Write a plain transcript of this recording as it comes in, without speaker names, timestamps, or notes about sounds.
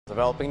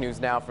Developing news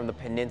now from the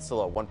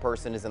peninsula. One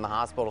person is in the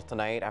hospital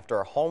tonight after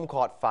a home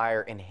caught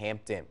fire in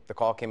Hampton. The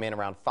call came in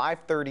around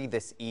 5:30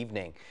 this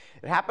evening.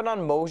 It happened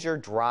on Moger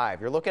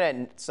Drive. You're looking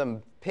at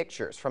some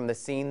pictures from the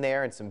scene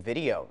there and some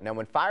video. Now,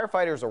 when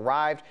firefighters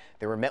arrived,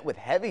 they were met with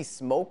heavy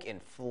smoke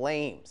and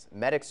flames.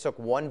 Medics took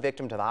one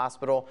victim to the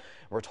hospital.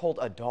 We're told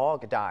a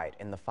dog died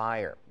in the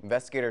fire.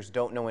 Investigators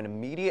don't know an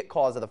immediate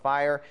cause of the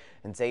fire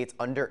and say it's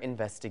under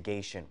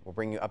investigation. We'll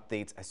bring you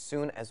updates as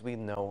soon as we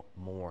know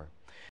more.